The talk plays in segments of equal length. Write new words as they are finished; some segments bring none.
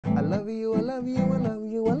love you, I love you, I love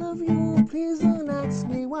you, I love you. Please don't ask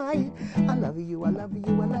me why. I love you, I love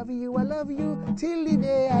you, I love you, I love you till the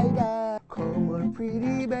day I die. Come on,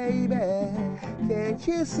 pretty baby, can't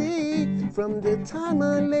you see? From the time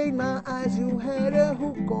I laid my eyes, you had a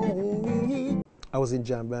hook on me. I was in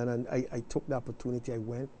jam band, and I took the opportunity.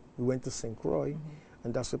 We went to St. Croix,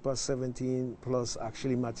 and that's where 17 plus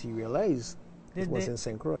actually materialized. It was in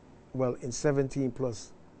St. Croix. Well, in 17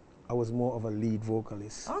 plus, I was more of a lead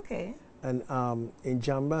vocalist. Okay. And in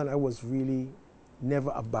jam band, I was really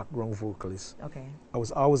never a background vocalist. Okay. I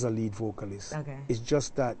was always a lead vocalist. Okay. It's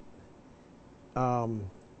just that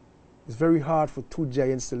it's very hard for two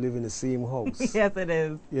giants to live in the same house. Yes, it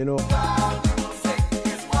is. You know.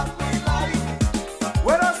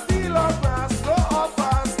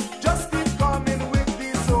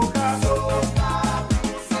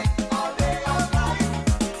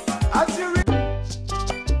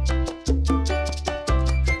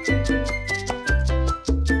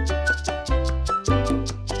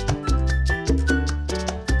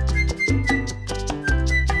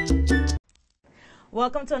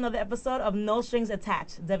 Welcome to another episode of No Strings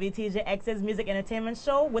Attached, WTJX's music entertainment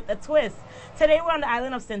show with a twist. Today we're on the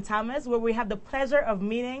island of St. Thomas, where we have the pleasure of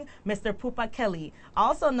meeting Mr. Puppa Kelly,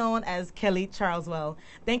 also known as Kelly Charleswell.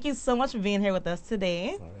 Thank you so much for being here with us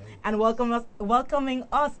today, and welcoming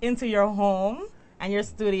us into your home and your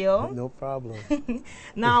studio. No problem.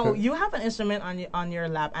 Now, you have an instrument on your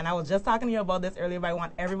lap, and I was just talking to you about this earlier, but I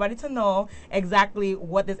want everybody to know exactly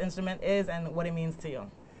what this instrument is and what it means to you.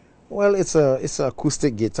 Well, it's an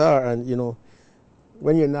acoustic guitar, and you know,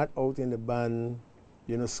 when you're not out in the band,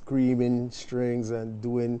 you know, screaming strings and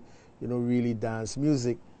doing, you know, really dance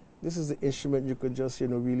music, this is the instrument you could just, you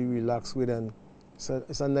know, really relax with, and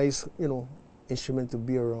it's a nice, you know, instrument to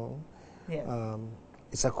be around. Yes.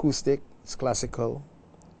 It's acoustic, it's classical.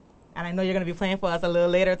 And I know you're going to be playing for us a little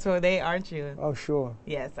later today, aren't you? Oh, sure.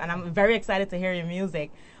 Yes, and I'm very excited to hear your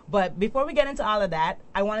music. But before we get into all of that,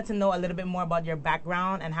 I wanted to know a little bit more about your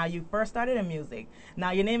background and how you first started in music.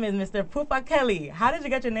 Now, your name is Mr. Puppa Kelly. How did you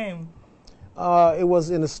get your name? It was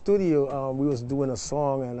in the studio. We was doing a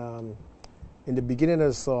song, and in the beginning of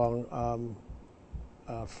the song,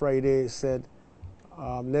 Friday said,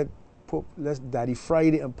 let Daddy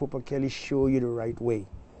Friday and Puppa Kelly show you the right way.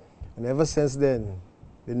 And ever since then,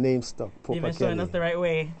 the name stuck, Puppa Kelly. You've been showing us the right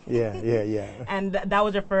way. Yeah. And that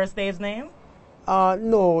was your first stage name?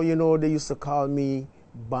 No, you know, they used to call me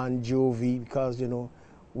Bon Jovi because, you know,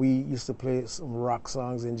 we used to play some rock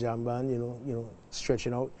songs in jam band, you know,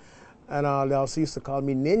 stretching out. And they also used to call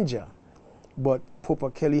me Ninja. But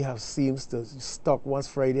Puppa Kelly seems to stuck. Once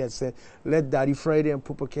Friday had said, let Daddy Friday and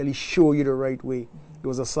Puppa Kelly show you the right way. It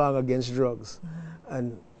was a song against drugs.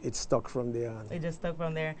 And it stuck from there on. It just stuck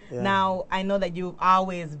from there. Yeah. Now, I know that you've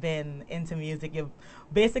always been into music. You've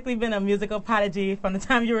basically been a musical prodigy from the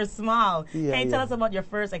time you were small. Yeah, Can you tell us about your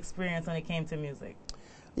first experience when it came to music?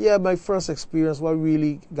 Yeah, my first experience, what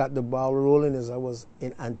really got the ball rolling is I was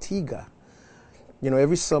in Antigua. You know,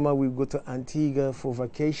 every summer we go to Antigua for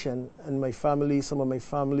vacation, and my family, some of my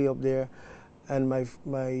family up there, and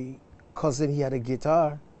my cousin, he had a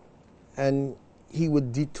guitar, and he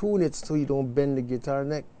would detune it so he don't bend the guitar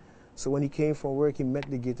neck. So when he came from work, he met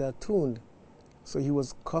the guitar tuned. So he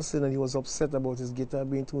was cussing and he was upset about his guitar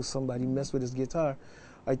being tuned. Somebody messed with his guitar.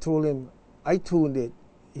 I told him, I tuned it.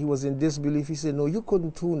 He was in disbelief. He said, no, you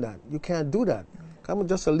couldn't tune that. You can't do that. I'm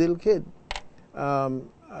just a little kid.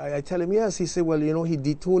 I tell him, yes. He said, well, you know, he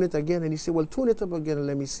detuned it again. And he said, well, tune it up again and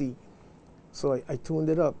let me see. So I tuned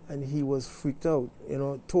it up, and he was freaked out, you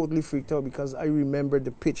know, totally freaked out, because I remembered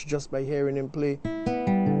the pitch just by hearing him play.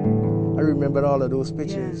 I remembered all of those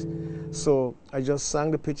pitches. Yeah. So I just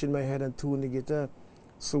sang the pitch in my head and tuned the guitar.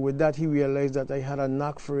 So with that, he realized that I had a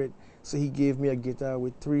knack for it. So he gave me a guitar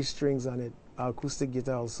with 3 strings on it, an acoustic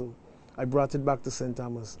guitar also. I brought it back to St.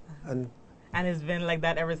 Thomas. And it's been like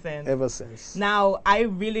that ever since? Ever since. Now, I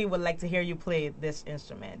really would like to hear you play this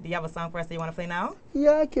instrument. Do you have a song for us that you want to play now?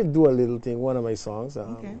 Yeah, I can do a little thing, one of my songs.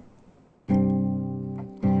 Okay.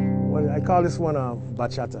 Well, I call this one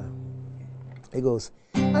bachata. It goes,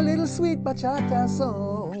 a little sweet bachata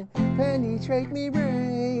song, penetrate me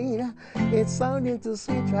brain. It's sounding too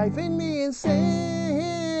sweet, driving me insane.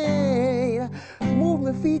 Move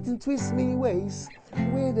my feet and twist me waist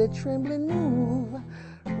with a trembling move.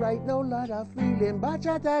 Right now, Lord, I'm feeling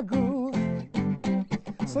bachata groove.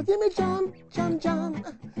 So give me jam, jam, jam.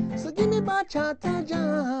 So give me bachata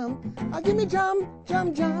jam. Give me jam,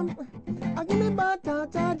 jam, jam. Give me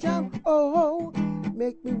bachata jam. Oh,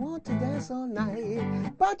 make me want to dance all night.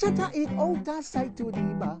 Bachata it out of sight to the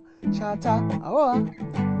bachata. Oh,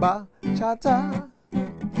 bachata.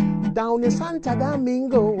 Down in Santo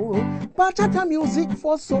Domingo, bachata music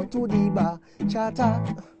for so to the bachata,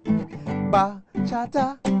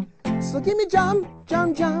 bachata. So give me jam,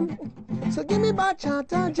 jam, jam. So give me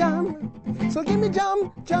bachata jam. So give me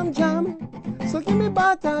jam, jam, jam. So give me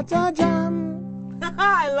bachata jam.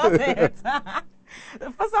 I love it.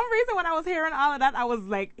 For some reason, when I was hearing all of that, I was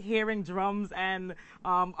like hearing drums and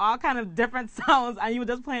all kind of different sounds, and you were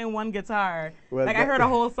just playing one guitar. Well, like I heard a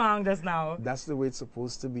whole song just now. That's the way it's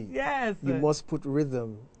supposed to be. Yes. You must put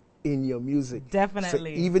rhythm in your music.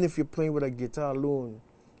 Definitely. So even if you're playing with a guitar alone,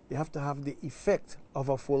 you have to have the effect of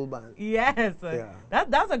a full band. Yes. Yeah.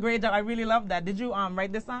 That's a great job. I really love that. Did you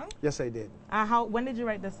write this song? Yes, I did. When did you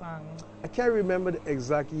write this song? I can't remember the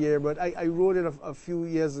exact year, but I wrote it a few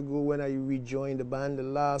years ago when I rejoined the band. The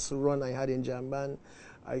last run I had in jam band,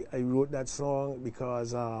 I wrote that song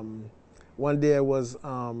because one day I was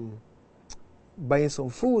buying some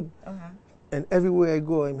food, and everywhere I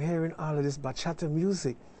go, I'm hearing all of this bachata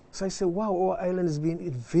music. So I said, wow, our island is being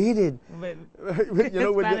invaded with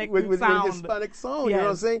Hispanic song, you know what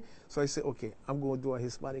I'm saying? So I said, okay, I'm going to do a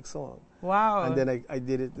Hispanic song. Wow. And then I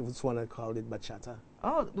did it. It was one I called it bachata.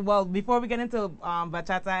 Oh, well, before we get into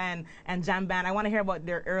bachata and jam band, I want to hear about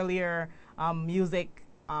their earlier music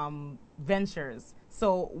ventures.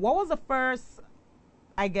 So what was the first,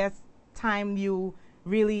 I guess, time you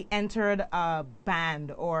really entered a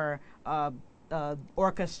band or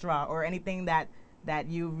orchestra or anything that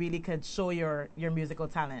you really could show your musical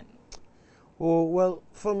talent? Oh, well,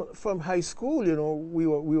 from high school, you know, we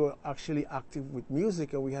were actually active with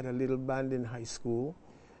music, and we had a little band in high school.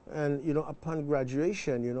 And, you know, upon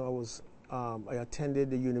graduation, you know, I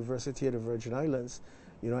attended the University of the Virgin Islands.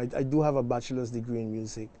 You know, I do have a bachelor's degree in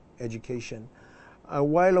music education.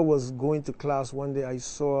 And while I was going to class, one day I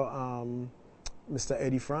saw Mr.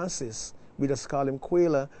 Eddie Francis, we just call him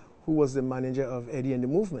Quayla, who was the manager of Eddie and the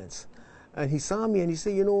Movements. And he saw me and he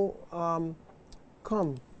said, you know,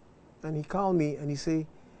 come. And he called me and he said,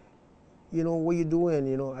 you know, what you doing?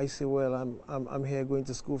 You know, I said, well, I'm here going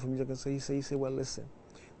to school for music. And so he said, well, listen,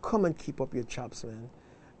 come and keep up your chops, man.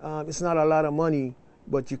 It's not a lot of money,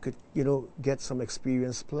 but you could, you know, get some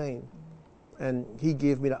experience playing. And he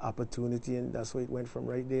gave me the opportunity, and that's where it went from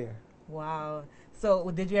right there. Wow. So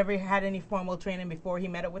did you ever had any formal training before he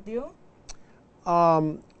met up with you?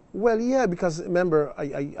 Well, yeah, because remember,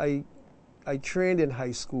 I trained in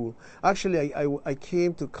high school. Actually, I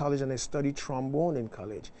came to college and I studied trombone in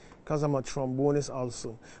college because I'm a trombonist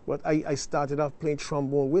also. But I started off playing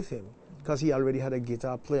trombone with him because he already had a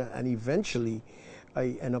guitar player, and eventually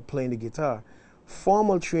I ended up playing the guitar.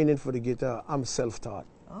 Formal training for the guitar, I'm self-taught.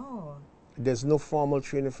 Oh. There's no formal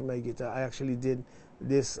training for my guitar. I actually did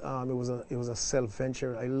this. It was a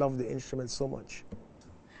self-venture. I love the instrument so much.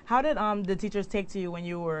 How did the teachers take to you when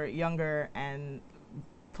you were younger and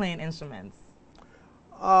playing instruments?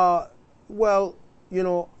 Well, you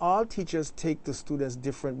know, all teachers take the students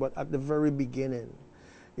different, but at the very beginning,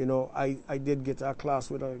 you know, I did guitar class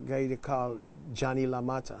with a guy they call Johnny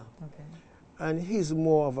LaMatta. Okay. And he's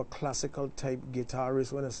more of a classical type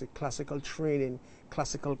guitarist. When I say classical training,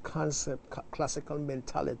 classical concept, classical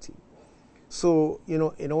mentality. So, you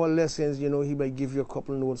know, in our lessons, you know, he might give you a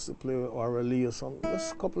couple notes to play orally or something,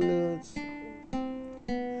 just a couple notes.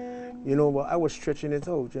 You know, but I was stretching it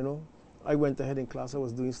out, you know. I went ahead in class, I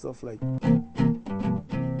was doing stuff like, you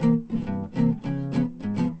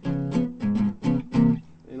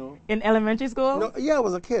know. In elementary school? No, yeah, I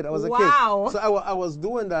was a kid. Wow. So I was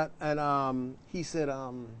doing that, and he said,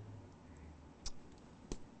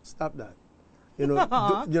 stop that. You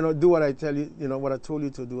know, do what I tell you, you know, what I told you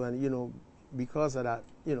to do, and, you know, because of that,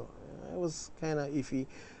 you know, it was kind of iffy.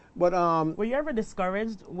 But were you ever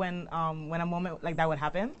discouraged when a moment like that would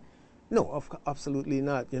happen? No, absolutely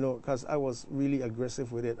not, you know, because I was really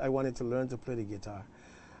aggressive with it. I wanted to learn to play the guitar.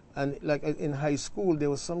 And like in high school, there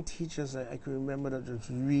were some teachers I could remember that was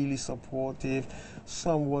really supportive.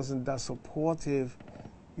 Some wasn't that supportive,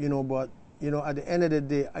 you know, but, you know, at the end of the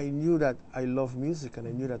day, I knew that I loved music and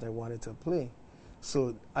I knew that I wanted to play.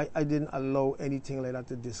 So I didn't allow anything like that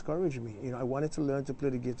to discourage me. You know, I wanted to learn to play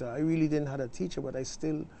the guitar. I really didn't have a teacher, but I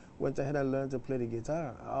still went ahead and learned to play the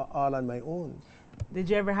guitar all on my own. Did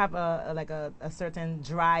you ever have a certain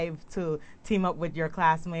drive to team up with your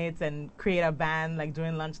classmates and create a band like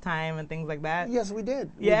during lunchtime and things like that? Yes, we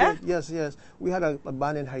did. Yeah? We did. Yes. We had a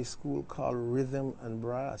band in high school called Rhythm and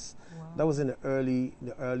Brass. Wow. That was in the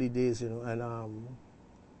early days, you know, and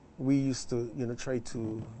we used to, you know, try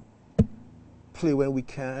to play when we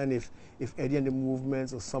can. If Eddie and the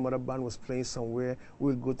Movements or some other band was playing somewhere,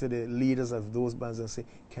 we'll go to the leaders of those bands and say,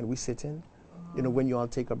 can we sit in? You know, when you all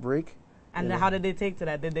take a break? And You know? how did they take to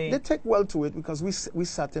that? Did They take well to it because we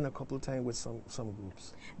sat in a couple of times with some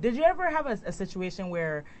groups. Did you ever have a situation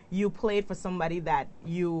where you played for somebody that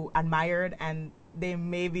you admired and they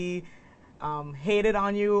maybe hated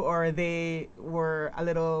on you, or they were a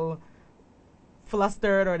little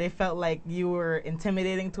flustered, or they felt like you were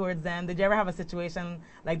intimidating towards them? Did you ever have a situation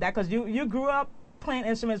like that? Because you grew up playing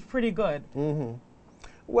instruments pretty good. Mm-hmm.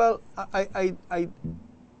 Well,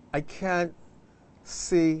 I can't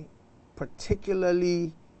say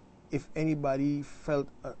particularly if anybody felt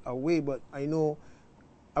a way, but I know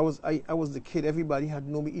I was the kid. Everybody had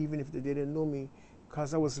known me, even if they didn't know me,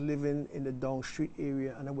 because I was living in the down street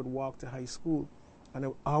area, and I would walk to high school, and I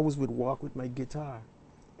always would walk with my guitar.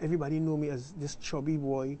 Everybody knew me as this chubby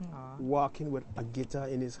boy walking with a guitar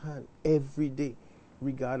in his hand every day,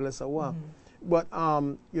 regardless of what. But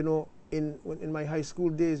you know, in my high school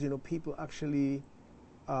days, you know, people actually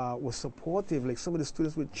were supportive. Like some of the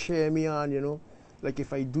students would cheer me on, you know. Like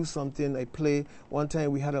if I do something, I play. One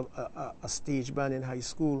time we had a stage band in high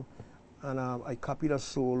school, and I copied a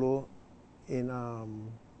solo in,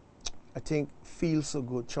 I think, Feel So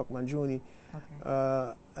Good, Chuck Mangione.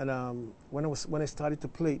 Okay. And when I started to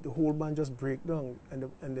play, the whole band just break down, and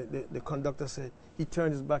the conductor said, he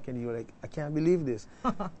turned his back and he was like, I can't believe this.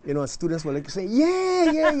 You know, and students were like saying,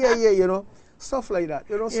 yeah, you know, stuff like that.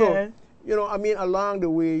 You know, so, you know, I mean, along the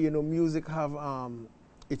way, you know, music have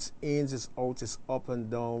its ins, its outs, its up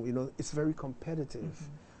and down. You know, it's very competitive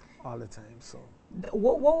all the time. So,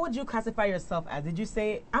 what would you classify yourself as? Did you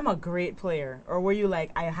say I'm a great player, or were you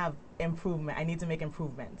like, I have improvement, I need to make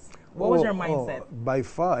improvements? What was your mindset? By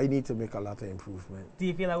far, I need to make a lot of improvement. Do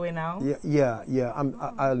you feel that way now? Yeah.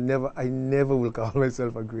 I never will call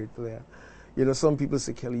myself a great player. You know, some people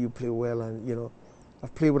say, Kelly, you play well, and you know,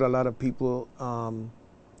 I've played with a lot of people.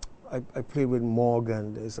 I played with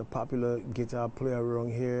Morgan. There's a popular guitar player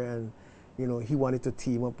around here, and you know, he wanted to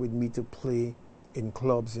team up with me to play in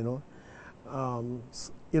clubs. You know,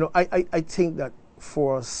 I think that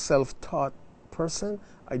for a self-taught person,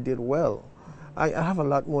 I did well. I have a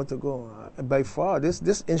lot more to go. By far,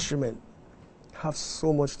 this instrument has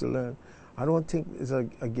so much to learn. I don't think there's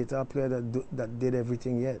a guitar player that did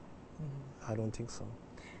everything yet. I don't think so.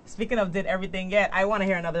 Speaking of did everything yet, I want to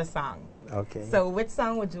hear another song. Okay. So which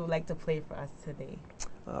song would you like to play for us today?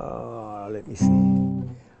 Let me see.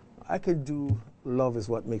 I could do Love Is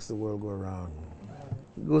What Makes the World Go Around.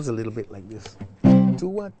 It goes a little bit like this.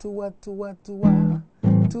 Tuwa, tuwa, tuwa, tuwa.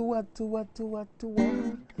 Tuwa, tuwa, tuwa,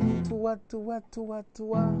 tuwa. Tuwa, tuwa, tuwa,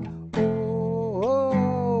 tuwa.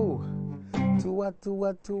 Oh. Tuwa,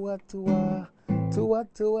 tuwa, tuwa, tuwa. Tuwa,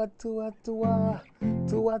 tuwa, tuwa, tuwa.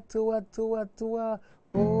 Tuwa, tuwa, tuwa, tuwa.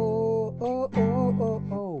 Oh.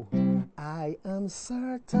 I am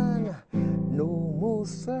certain, no more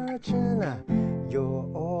searching. You're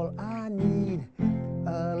all I need.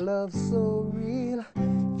 A love so real.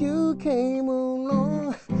 You came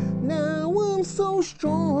along. Now I'm so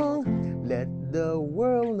strong. Let the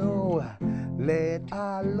world know. Let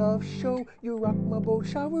our love show. You rock my boat,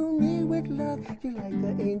 shower me with love. You're like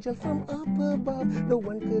an angel from up above. No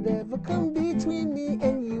one could ever come between me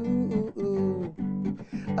and you.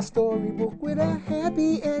 A storybook with a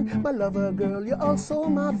happy end. My lover girl, you're also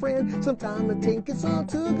my friend. Sometimes I think it's all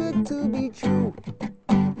too good to be true.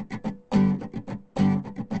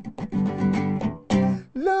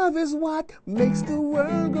 Love is what makes the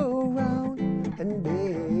world go round. And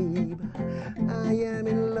babe, I am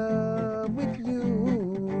in love with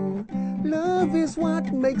you. Love is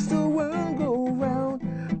what makes the world go round.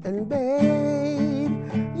 And babe,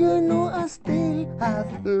 you know I still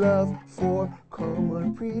have love for come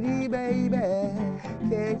on pretty baby.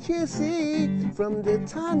 Can't you see? From the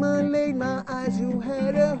time I laid my eyes, you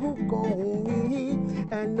had a hook on me.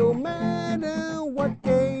 And no matter what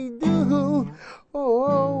they do,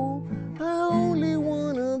 oh, I only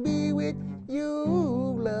wanna be with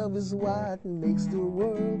you. Love is what makes the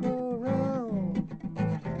world go round.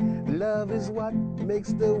 Love is what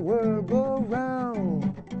makes the world go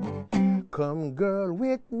round. Come girl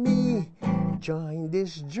with me, join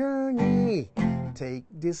this journey. Take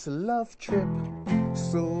this love trip,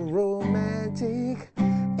 so romantic.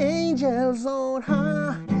 Angels on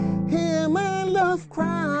high, hear my love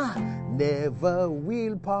cry. Never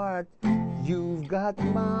will part. You've got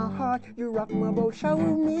my heart. You rock my boat, shower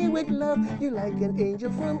me with love. You're like an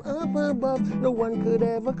angel from up above. No one could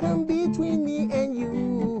ever come between me and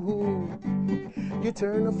you. You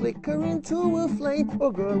turn a flicker into a flame.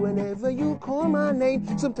 Oh girl, whenever you call my name,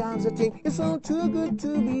 sometimes I think it's all too good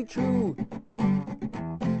to be true.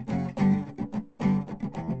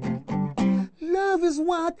 Love is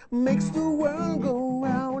what makes the world go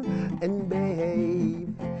round. And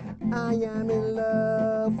babe, I am in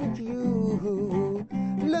love with you.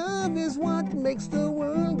 Love is what makes the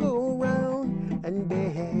world go round. And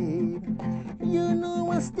babe, you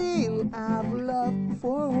know I still have love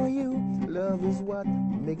for you. Love is what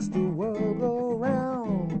makes the world go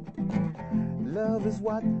round. Love is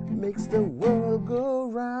what makes the world go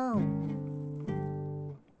round.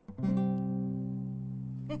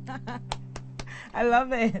 I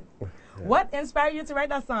love it. What inspired you to write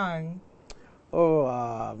that song? Oh,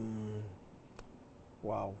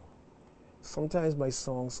 wow. Sometimes my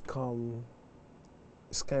songs come,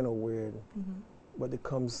 it's kind of weird, but it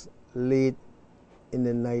comes late in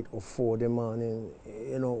the night or 4 in the morning,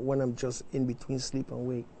 you know, when I'm just in between sleep and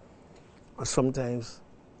wake. Or sometimes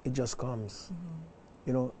it just comes,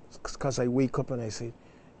 you know, because I wake up and I say,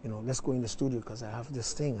 you know, let's go in the studio because I have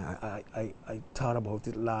this thing. I thought about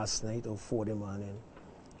it last night or 4 in the morning.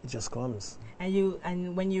 It just comes.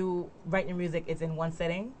 And when you write your music, it's in one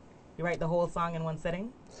sitting? You write the whole song in one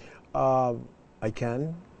sitting? I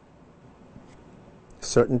can.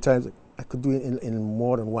 Certain times I could do it in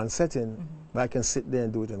more than one setting, but I can sit there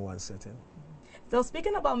and do it in one setting. So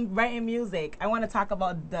speaking about writing music, I want to talk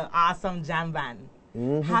about the awesome jam band.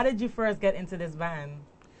 How did you first get into this band?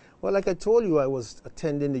 Well, like I told you, I was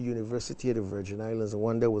attending the University of the Virgin Islands, and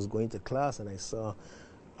one day I was going to class, and I saw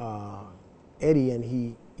Eddie, and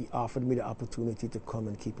he offered me the opportunity to come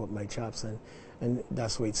and keep up my chops, and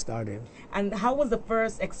that's where it started. And how was the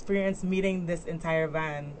first experience meeting this entire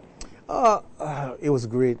band? It was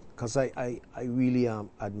great because I really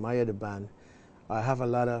admire the band. I have a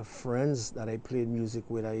lot of friends that I played music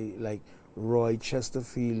with. I like Roy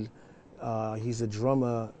Chesterfield, he's a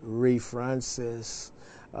drummer, Ray Francis,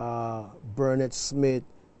 Burnett Smith,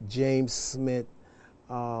 James Smith,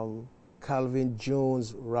 Calvin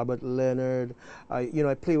Jones, Robert Leonard.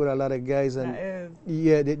 I play with a lot of guys, and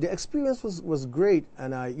yeah, the experience was great,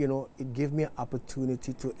 and it gave me an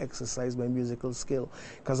opportunity to exercise my musical skill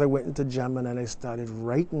because I went into jam band and I started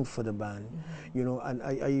writing for the band, and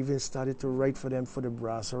I even started to write for them for the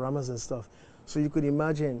Brassoramas and stuff. So you could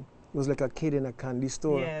imagine. It was like a kid in a candy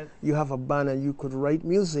store. Yes. You have a band and you could write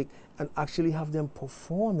music and actually have them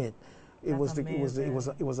perform it. It was amazing. It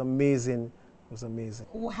was amazing. It was amazing.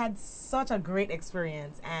 Who had such a great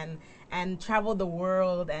experience and traveled the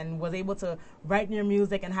world and was able to write new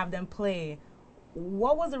music and have them play.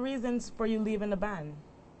 What was the reasons for you leaving the band?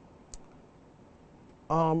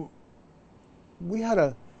 We had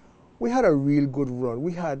a real good run.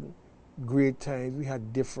 We had great times. We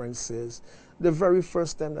had differences. The very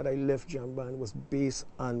first time that I left jam band was based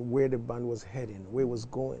on where the band was heading, where it was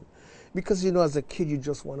going. Because, as a kid, you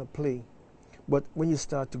just want to play. But when you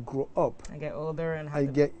start to grow up... and get older and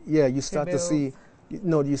you start to see...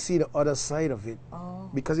 you see the other side of it.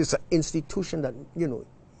 Oh. Because it's an institution that, you're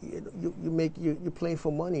playing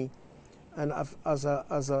for money. And as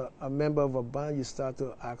a member of a band, you start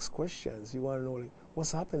to ask questions. You want to know, like,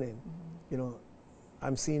 what's happening?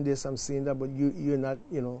 I'm seeing this, I'm seeing that, but you're not,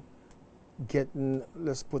 getting,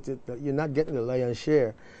 let's put it, you're not getting the lion's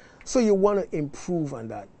share. So you want to improve on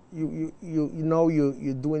that.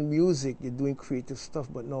 You're doing music, you're doing creative stuff,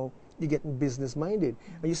 but now you're getting business minded,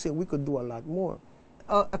 and you say we could do a lot more.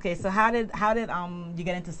 Oh, okay. So how did you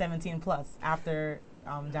get into 17 plus after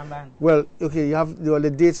jam band? Well, okay, you have the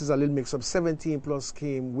dates is a little mixed up. 17 plus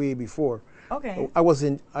came way before. Okay.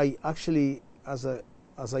 I actually as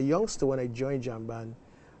a youngster when I joined jam band,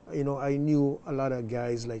 I knew a lot of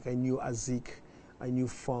guys. Like I knew Azik, I knew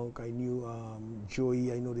Funk, I knew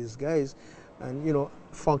Joey, I know these guys. And,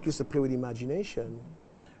 Funk used to play with imagination.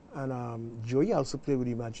 And Joey also played with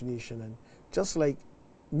imagination. And just like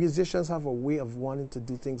musicians have a way of wanting to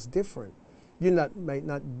do things different. You might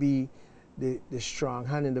not be the strong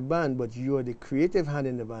hand in the band, but you're the creative hand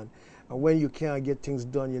in the band. And when you can't get things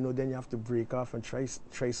done, then you have to break off and try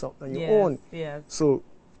something on your own. Yes. So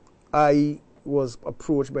I was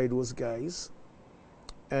approached by those guys,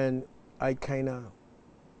 and I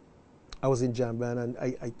was in jam band, and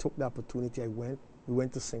I took the opportunity. We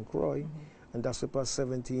went to St. Croix, and that's where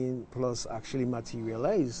 17 plus actually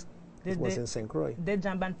materialized. It was in St. Croix. Did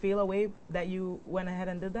jam band feel a way that you went ahead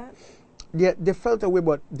and did that? Yeah, they felt a way,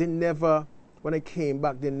 but they never, when I came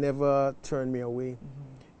back, they never turned me away.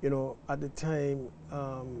 At the time,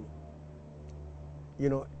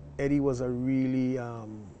 Eddie was a really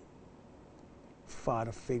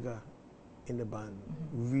father figure in the band,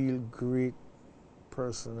 real great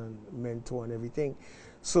person and mentor and everything.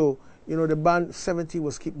 So, the band 70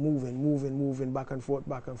 was keep moving, back and forth.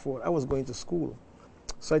 I was going to school,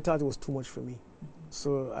 so I thought it was too much for me.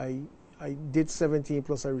 So I did 17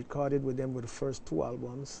 plus I recorded with them with the first 2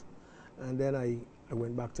 albums, and then I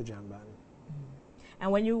went back to jam band.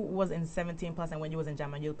 And when you was in 17 plus and when you was in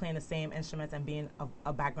jam band, you were playing the same instruments and being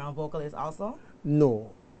a background vocalist also?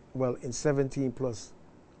 No. Well, in 17 plus,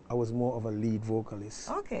 I was more of a lead vocalist.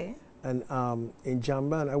 Okay. And in jam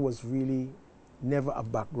band, I was really never a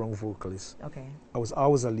background vocalist. Okay. I was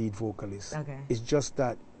always a lead vocalist. Okay. It's just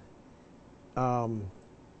that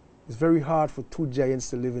it's very hard for two giants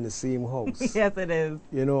to live in the same house. Yes, it is.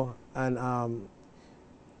 You know, and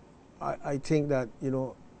I think that, you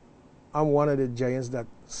know, I'm one of the giants that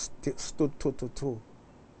stood toe to toe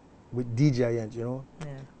with the giant, you know.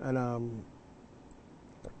 Yeah. And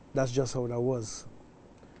that's just how that was.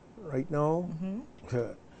 Right now,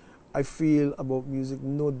 I feel about music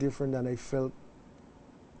no different than I felt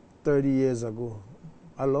 30 years ago.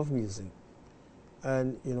 I love music.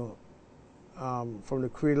 And, you know, from the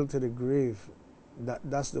cradle to the grave,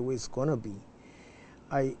 that's the way it's going to be.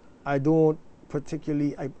 I don't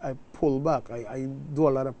particularly, I pull back. I do a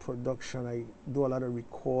lot of production. I do a lot of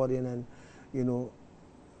recording and, you know,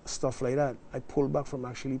 stuff like that. I pull back from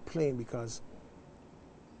actually playing because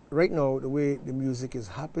right now, the way the music is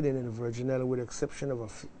happening in the Virgin Islands, with the exception of a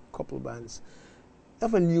couple bands, I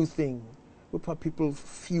have a new thing where people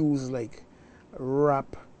fuse like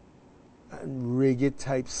rap and reggae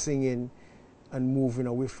type singing and moving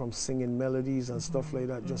away from singing melodies and stuff like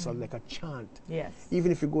that, just like a chant. Yes.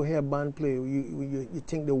 Even if you go hear a band play, you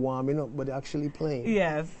think they're warming up, but they're actually playing.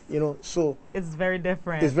 Yes. You know, so it's very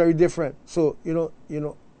different. It's very different. So you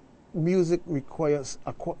know, music requires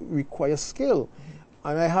skill.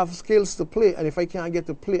 And I have skills to play, and if I can't get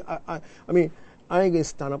to play, I mean, I ain't gonna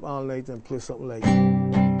stand up all night and play something like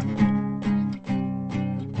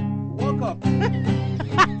woke up.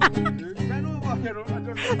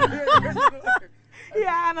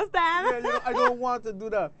 Yeah, I understand. Yeah, you know, I don't want to do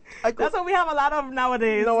that. That's what we have a lot of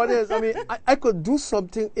nowadays. Nowadays, I mean, I could do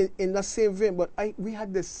something in the same vein, but we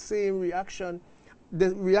had the same reaction.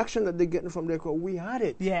 The reaction that they're getting from their crowd, we had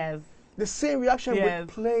it. Yes. The same reaction with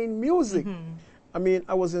playing music. I mean,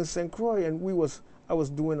 I was in St. Croix and I was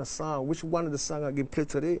doing a song, which one of the songs I can play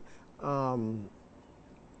today,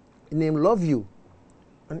 named Love You.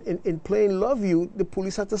 And in playing Love You, the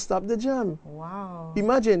police had to stop the jam. Wow.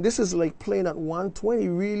 Imagine, this is like playing at 120,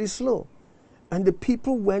 really slow. And the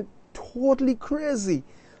people went totally crazy.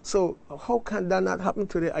 So how can that not happen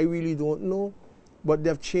today? I really don't know. But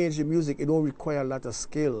they've changed the music. It don't require a lot of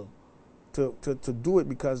skill to do it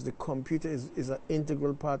because the computer is an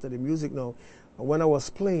integral part of the music now. And when I was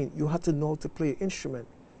playing, you had to know how to play an instrument.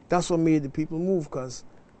 That's what made the people move, because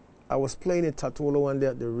I was playing in Tatola one day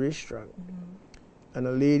at the racetrack. And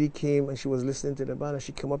a lady came and she was listening to the band, and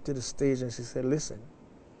she came up to the stage and she said, listen,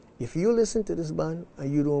 if you listen to this band and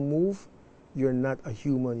you don't move, you're not a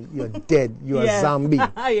human. You're dead. You're a zombie.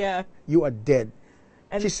 Yeah. You are dead.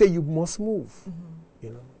 And she said, you must move.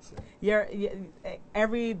 You know. So.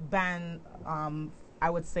 Every band, I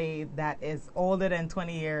would say, that is older than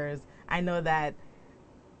 20 years, I know that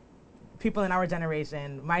people in our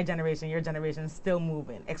generation, my generation, your generation, is still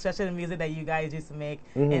moving. Especially the music that you guys used to make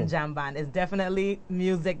in jam band. It's definitely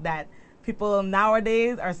music that people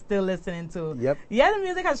nowadays are still listening to. Yep. Yeah, the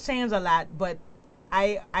music has changed a lot, but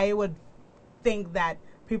I would think that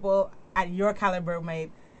people at your caliber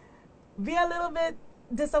might be a little bit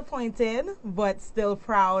disappointed, but still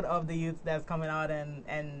proud of the youth that's coming out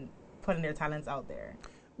and putting their talents out there.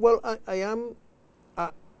 Well, I am.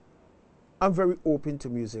 I'm very open to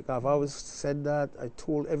music. I've always said that. I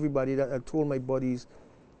told everybody that. I told my buddies,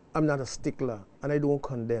 I'm not a stickler, and I don't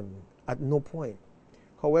condemn at no point.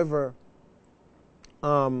 However,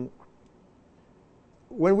 when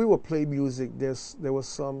we were playing music, there was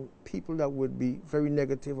some people that would be very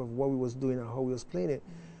negative of what we was doing and how we was playing it.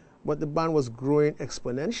 But the band was growing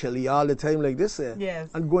exponentially all the time like this. Yes.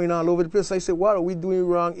 And going all over the place. I said, what are we doing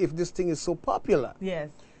wrong if this thing is so popular? Yes.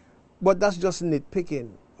 But that's just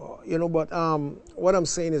nitpicking. You know, but what I'm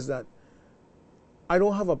saying is that I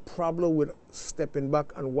don't have a problem with stepping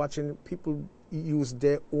back and watching people use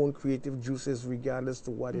their own creative juices regardless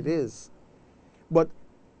to what it is. But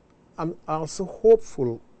I'm also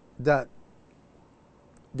hopeful that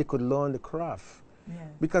they could learn the craft. Yes.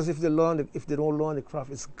 Because if they don't learn the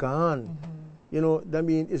craft, it's gone. You know, that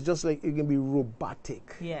means it's just like it can be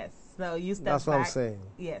robotic. Yes. So you step back. That's what I'm saying.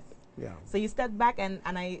 Yes. Yeah. So you stepped back, and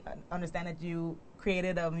I understand that you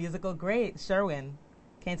created a musical great, Sherwin.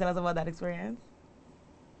 Can you tell us about that experience?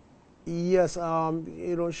 Yes,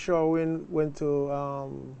 you know, Sherwin went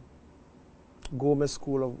to Gomez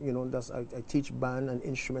School of, you know, I teach band and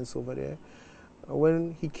instruments over there.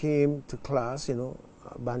 When he came to class, you know,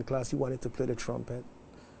 band class, he wanted to play the trumpet.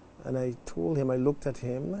 And I told him, I looked at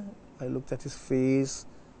his face,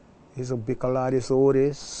 he's a Bicolaris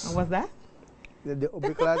Otis. What's that? The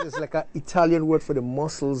orbicularis is like an Italian word for the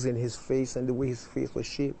muscles in his face and the way his face was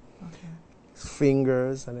shaped. Okay. His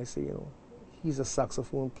fingers, and I say, he's a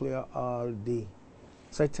saxophone player all day.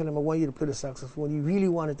 So I tell him, I want you to play the saxophone. He really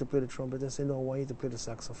wanted to play the trumpet. I said, no, I want you to play the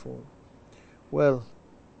saxophone. Well,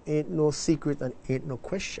 ain't no secret and ain't no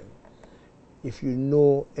question. If you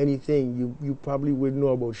know anything, you probably would know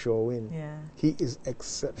about Sherwin. Yeah. He is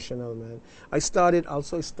exceptional, man. I started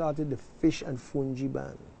the Fish and Fungi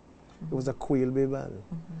band. It was a Quail Bay band.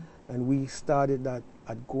 And we started that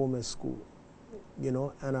at Gomez School,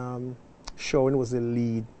 and Sherwin was the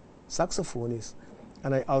lead saxophonist.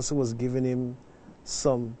 And I also was giving him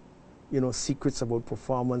some, secrets about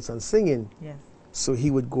performance and singing. Yes. So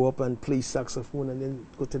he would go up and play saxophone and then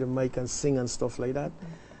go to the mic and sing and stuff like that.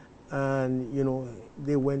 And,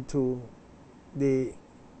 they went to,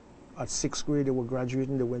 at 6th grade, they were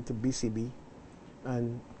graduating, they went to BCB.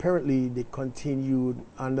 And apparently they continued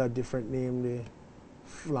under a different name, the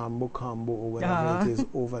Flambeau Combo or whatever it is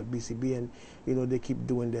over at BCB. And, they keep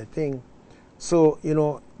doing their thing. So,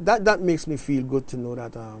 that makes me feel good to know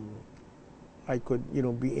that I could,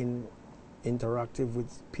 be interactive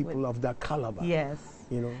with people of that caliber. Yes.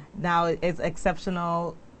 Now it's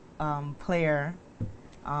exceptional player.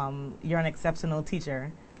 You're an exceptional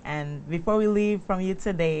teacher. And before we leave from you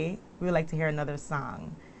today, we would like to hear another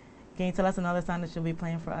song. Can you tell us another song that you'll be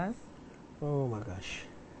playing for us? Oh my gosh.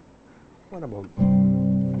 What about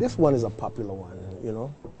this one is a popular one,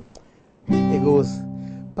 It goes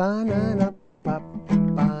banana pop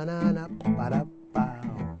banana ba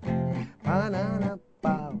pow banana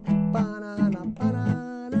pow banana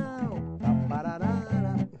banana banana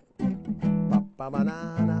banana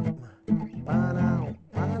banana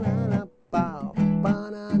banana pow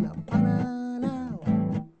banana banana.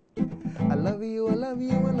 I love you, I love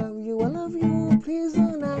you, I love you, I love you. Please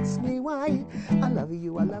don't ask me why. I love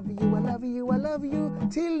you, I love you, I love you, I love you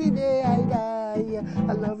till the day I die.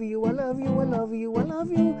 I love you, I love you, I love you, I love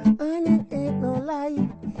you, and it ain't no lie.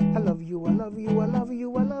 I love you, I love you, I love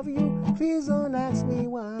you, I love you. Please don't ask me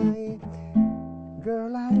why.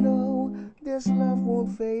 Girl, I know this love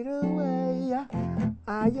won't fade away.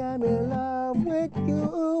 I am in love with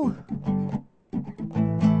you.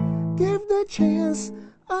 Give the chance,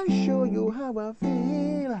 I'll show you how I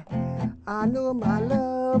feel. I know my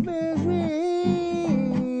love is real.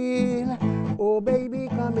 Oh baby,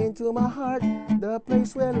 come into my heart, the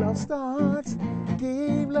place where love starts.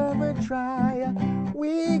 Give love a try,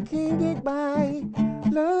 we can get by.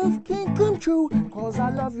 Love can come true, cause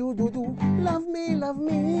I love you, do. Love me,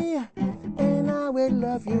 and I will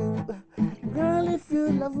love you. Girl, if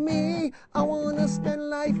you love me, I wanna spend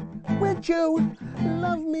life with you.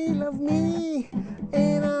 Love me,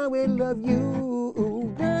 and I will love you.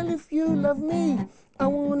 Girl, if you love me, I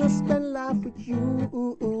wanna spend life with you.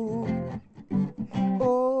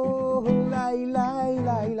 Oh, lie, lie,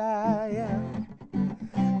 lie, lie.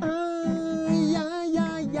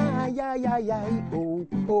 Oh,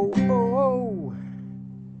 oh, oh.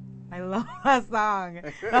 I love that song.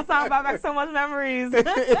 That song brought back so much memories.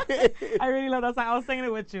 I really love that song. I was singing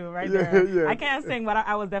it with you right there. Yeah. I can't sing, but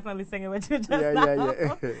I was definitely singing with you just now.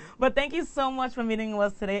 Yeah. But thank you so much for meeting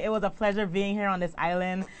with us today. It was a pleasure being here on this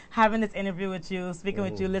island, having this interview with you, speaking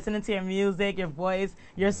with you, listening to your music, your voice,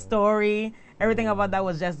 your story. Everything about that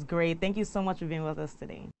was just great. Thank you so much for being with us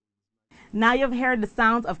today. Now you've heard the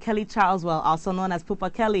sounds of Kelly Charleswell, also known as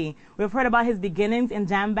Puppa Kelly. We've heard about his beginnings in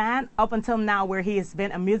jam band up until now, where he has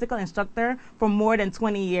been a musical instructor for more than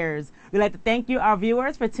 20 years. We'd like to thank you, our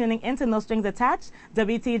viewers, for tuning in to No Strings Attached,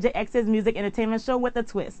 WTJX's music entertainment show with a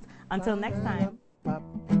twist. Until next time.